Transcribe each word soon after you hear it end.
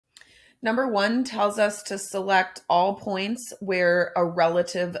Number 1 tells us to select all points where a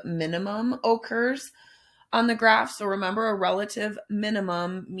relative minimum occurs on the graph. So remember, a relative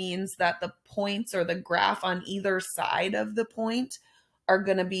minimum means that the points or the graph on either side of the point are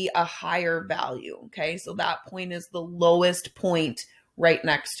going to be a higher value. Okay, so that point is the lowest point right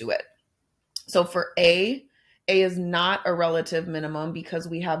next to it. So for A is not a relative minimum because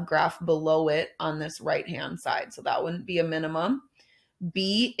we have graph below it on this right-hand side. So that wouldn't be a minimum.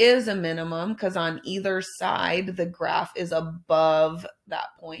 B is a minimum because on either side, the graph is above that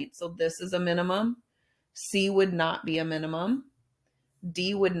point. So this is a minimum. C would not be a minimum.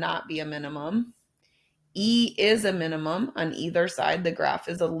 D would not be a minimum. E is a minimum on either side. The graph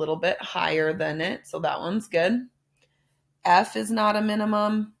is a little bit higher than it. So that one's good. F is not a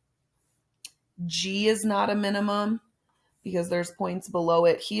minimum. G is not a minimum because there's points below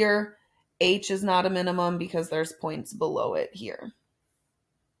it here. H is not a minimum because there's points below it here.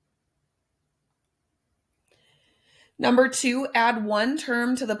 Number 2, add one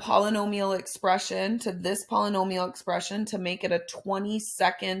term to the polynomial expression, to this polynomial expression, to make it a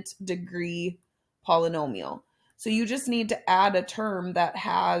 22nd degree polynomial. So you just need to add a term that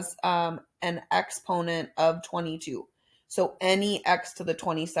has an exponent of 22. So any x to the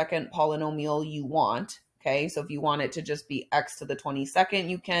 22nd polynomial you want, okay? So if you want it to just be x to the 22nd,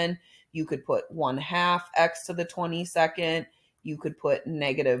 you could put 1/2 x to the 22nd. You could put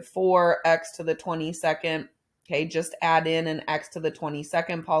 -4 x to the 22nd. Okay, just add in an x to the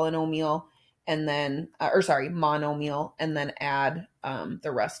 22nd polynomial and then, monomial, and then add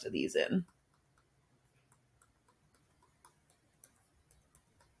the rest of these in.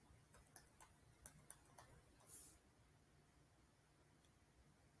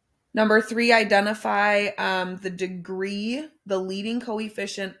 Number 3, identify the degree, the leading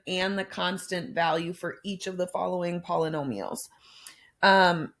coefficient, and the constant value for each of the following polynomials.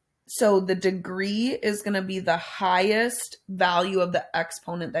 So the degree is going to be the highest value of the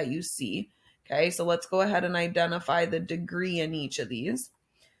exponent that you see. Okay, so let's go ahead and identify the degree in each of these.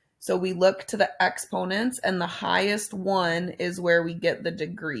 So we look to the exponents, and the highest one is where we get the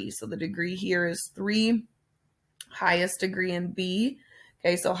degree. So the degree here is 3, highest degree in B.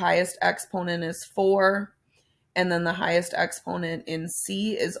 Okay, so highest exponent is 4, and then the highest exponent in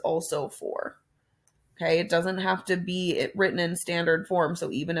C is also 4. Okay, it doesn't have to be written in standard form. So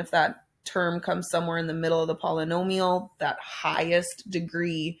even if that term comes somewhere in the middle of the polynomial, that highest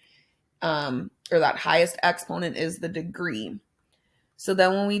degree or that highest exponent is the degree. So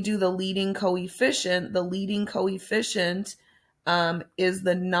then when we do the leading coefficient is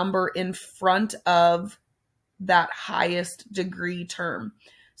the number in front of that highest degree term.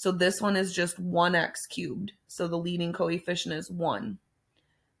 So this one is just 1x cubed. So the leading coefficient is 1.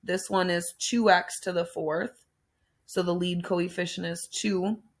 This one is 2x to the 4th. So the lead coefficient is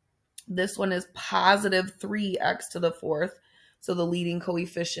 2. This one is positive 3x to the 4th. So the leading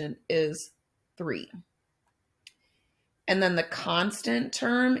coefficient is 3. And then the constant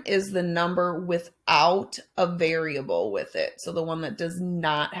term is the number without a variable with it. So the one that does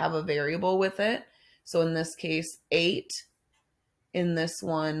not have a variable with it. So in this case, 8. In this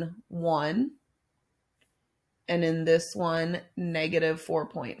one, 1. And in this one,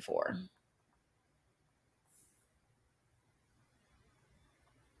 -4.4.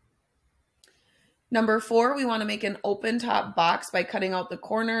 Number 4, we want to make an open top box by cutting out the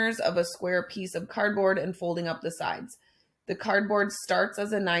corners of a square piece of cardboard and folding up the sides. The cardboard starts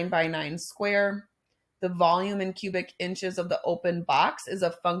as a 9x9 square. The volume in cubic inches of the open box is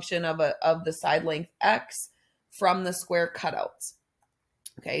a function of the side length x from the square cutouts.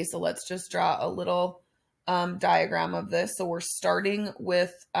 Okay, so let's just draw a little diagram of this. So we're starting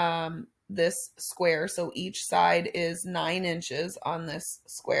with this square. So each side is 9 inches on this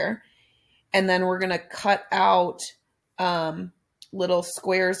square. And then we're going to cut out little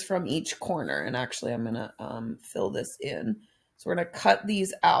squares from each corner. And actually, I'm going to fill this in. So we're going to cut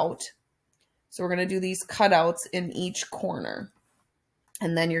these out. So we're going to do these cutouts in each corner.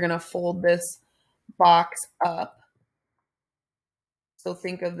 And then you're going to fold this box up. So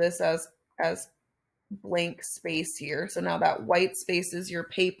think of this as blank space here. So now that white space is your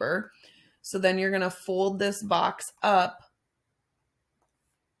paper. So then you're going to fold this box up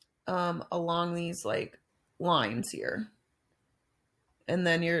along these like lines here. And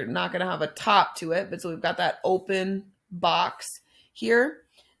then you're not going to have a top to it, but so we've got that open box here.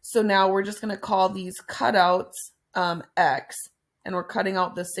 So now we're just going to call these cutouts x, and we're cutting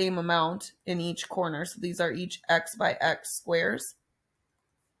out the same amount in each corner. So these are each x by x squares.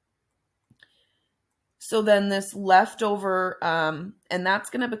 So then this leftover, and that's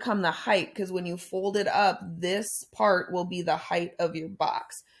going to become the height, because when you fold it up, this part will be the height of your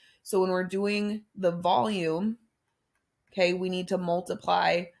box. So when we're doing the volume, okay, we need to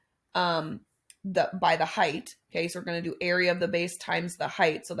multiply by the height. Okay, so we're going to do area of the base times the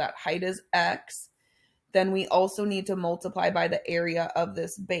height. So that height is x. Then we also need to multiply by the area of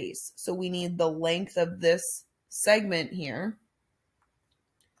this base. So we need the length of this segment here.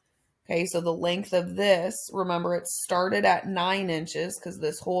 Okay, so the length of this, remember it started at 9 inches because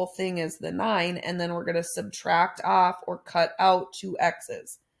this whole thing is the 9, and then we're going to subtract off or cut out 2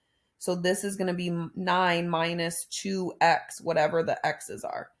 x's. So this is going to be 9 minus 2x, whatever the x's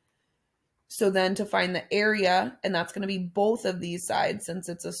are. So then to find the area, and that's going to be both of these sides since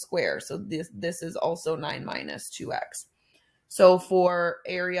it's a square. So this is also 9 minus 2x. So for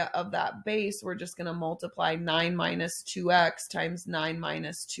area of that base, we're just going to multiply 9 minus 2x times 9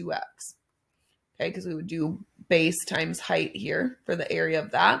 minus 2x. Okay, because we would do base times height here for the area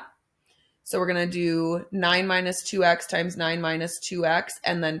of that. So we're going to do 9 minus 2x times 9 minus 2x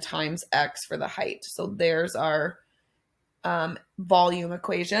and then times x for the height. So there's our volume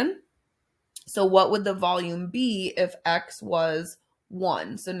equation. So what would the volume be if x was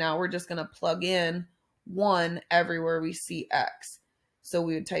 1? So now we're just going to plug in 1 everywhere we see x. So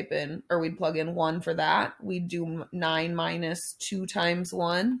we would type in, or we'd plug in 1 for that. We'd do 9 minus 2 times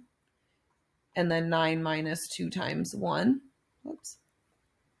 1, and then 9 minus 2 times 1. Oops.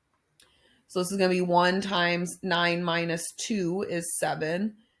 So this is going to be 1 times 9 minus 2 is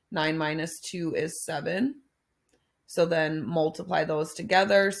 7. 9 minus 2 is 7. So then multiply those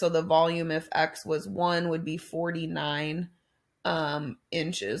together. So the volume if x was 1 would be 49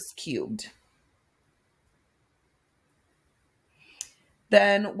 inches cubed.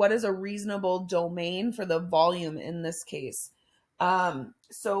 Then what is a reasonable domain for the volume in this case?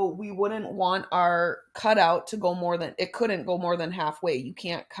 So we wouldn't want our cutout to go more than, it couldn't go more than halfway. You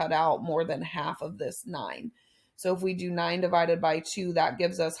can't cut out more than half of this 9. So if we do 9 divided by 2, that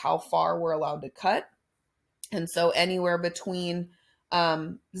gives us how far we're allowed to cut. And so anywhere between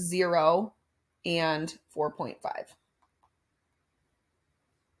 0 and 4.5.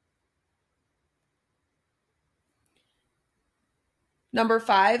 Number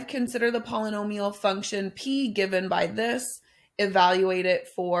 5, consider the polynomial function p given by this. Evaluate it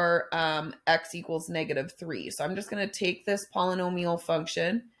for x equals -3. So I'm just going to take this polynomial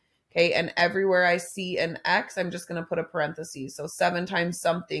function, okay, and everywhere I see an x, I'm just going to put a parenthesis. So 7 times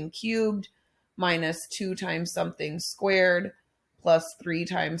something cubed minus 2 times something squared plus 3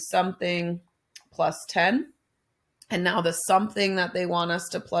 times something plus 10. And now the something that they want us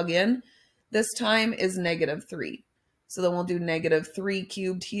to plug in this time is -3. So then we'll do -3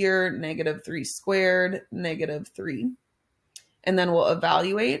 cubed here, -3 squared, -3. And then we'll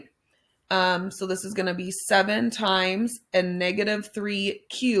evaluate. So this is going to be 7 times a -3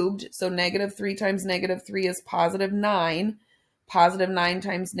 cubed. So -3 times -3 is +9. +9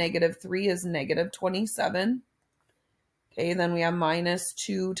 times -3 is -27. Okay, then we have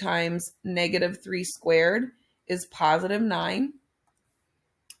 -2 times -3 squared is +9.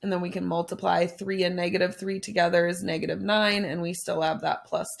 And then we can multiply 3 and -3 together is -9, and we still have that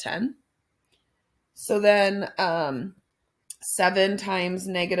 +10. So then 7 times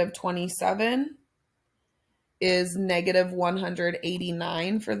 -27 is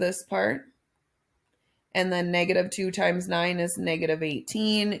 -189 for this part. And then -2 times 9 is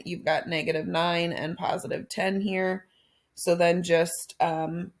 -18. You've got -9 and +10 here. So then just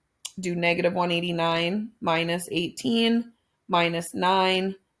do -189 minus 18 minus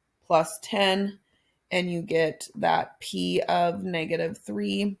 9 plus 10, and you get that p of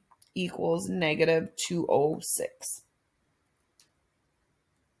 -3 equals -206.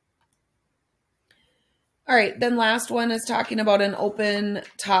 All right, then last one is talking about an open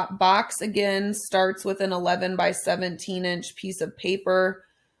top box. Again, starts with an 11 by 17 inch piece of paper.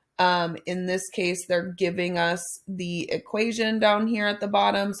 In this case, they're giving us the equation down here at the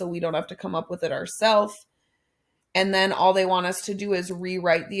bottom, so we don't have to come up with it ourselves. And then all they want us to do is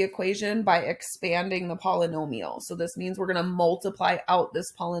rewrite the equation by expanding the polynomial. So this means we're going to multiply out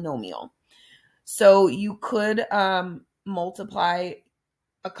this polynomial. So you could multiply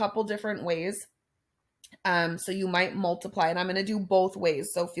a couple different ways. So you might multiply, and I'm going to do both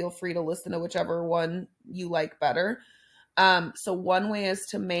ways, so feel free to listen to whichever one you like better. So one way is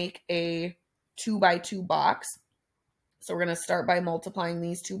to make a 2 by 2 box. So we're going to start by multiplying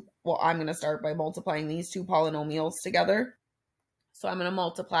these two. Well, I'm going to start by multiplying these two polynomials together. So I'm going to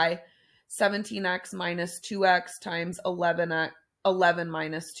multiply 17x minus 2x times 11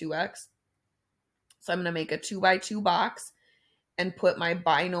 minus 2x. So I'm going to make a 2 by 2 box and put my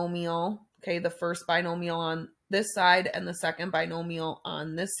binomial, okay, the first binomial on this side and the second binomial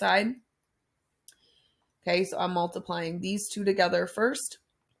on this side. Okay, so I'm multiplying these two together first.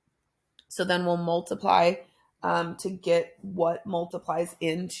 So then we'll multiply to get what multiplies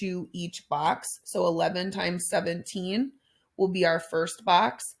into each box. So 11 times 17 will be our first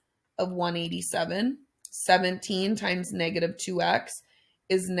box of 187. 17 times negative 2x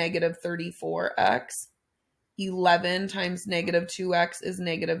is negative 34x. 11 times negative 2x is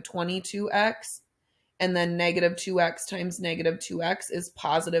negative 22x. And then negative 2x times negative 2x is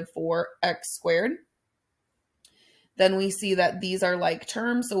positive 4x squared. Then we see that these are like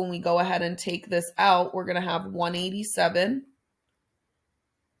terms. So when we go ahead and take this out, we're going to have 187.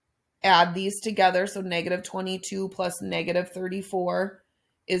 Add these together. So negative 22 plus negative 34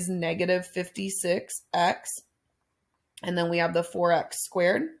 is negative 56x. And then we have the 4x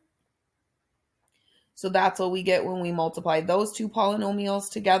squared. So that's what we get when we multiply those two polynomials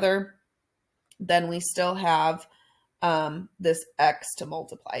together. Then we still have this x to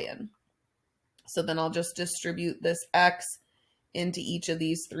multiply in. So then I'll just distribute this x into each of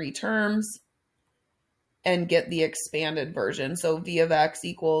these three terms and get the expanded version. So v of x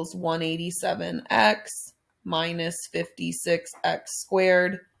equals 187x minus 56x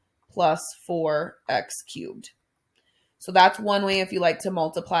squared plus 4x cubed. So that's one way if you like to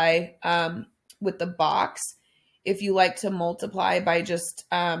multiply with the box. If you like to multiply by just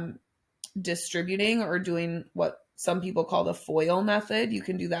distributing or doing what some people call the FOIL method, you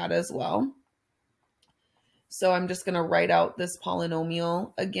can do that as well. So I'm just going to write out this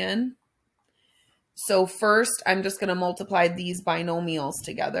polynomial again. So first, I'm just going to multiply these binomials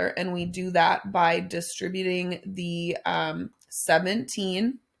together, and we do that by distributing the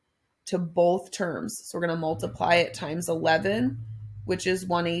 17 to both terms. So we're going to multiply it times 11, which is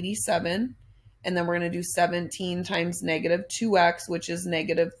 187, and then we're going to do 17 times negative 2x, which is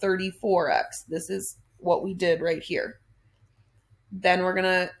negative 34x. This is what we did right here. Then we're going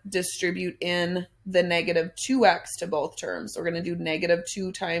to distribute in the negative 2x to both terms. So we're going to do negative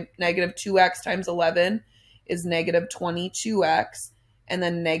 2x times 11 is negative 22x. And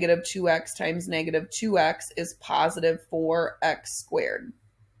then negative 2x times negative 2x is positive 4x squared.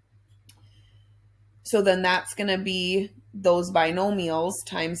 So then that's going to be those binomials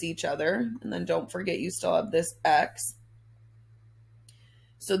times each other. And then don't forget you still have this x.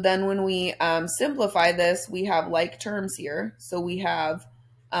 So then when we simplify this, we have like terms here. So we have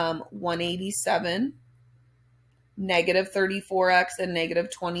 187, negative 34x, and negative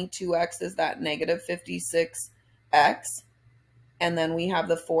 22x is that negative 56x. And then we have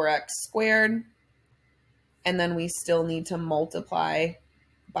the 4x squared. And then we still need to multiply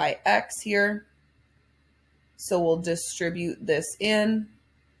by x here. So we'll distribute this in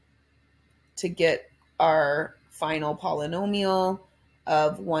to get our final polynomial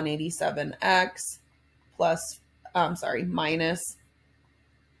of 187x minus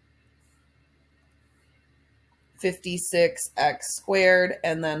 56x squared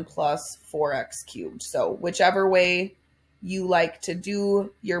and then plus 4x cubed. So whichever way you like to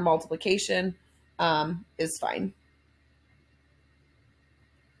do your multiplication is fine.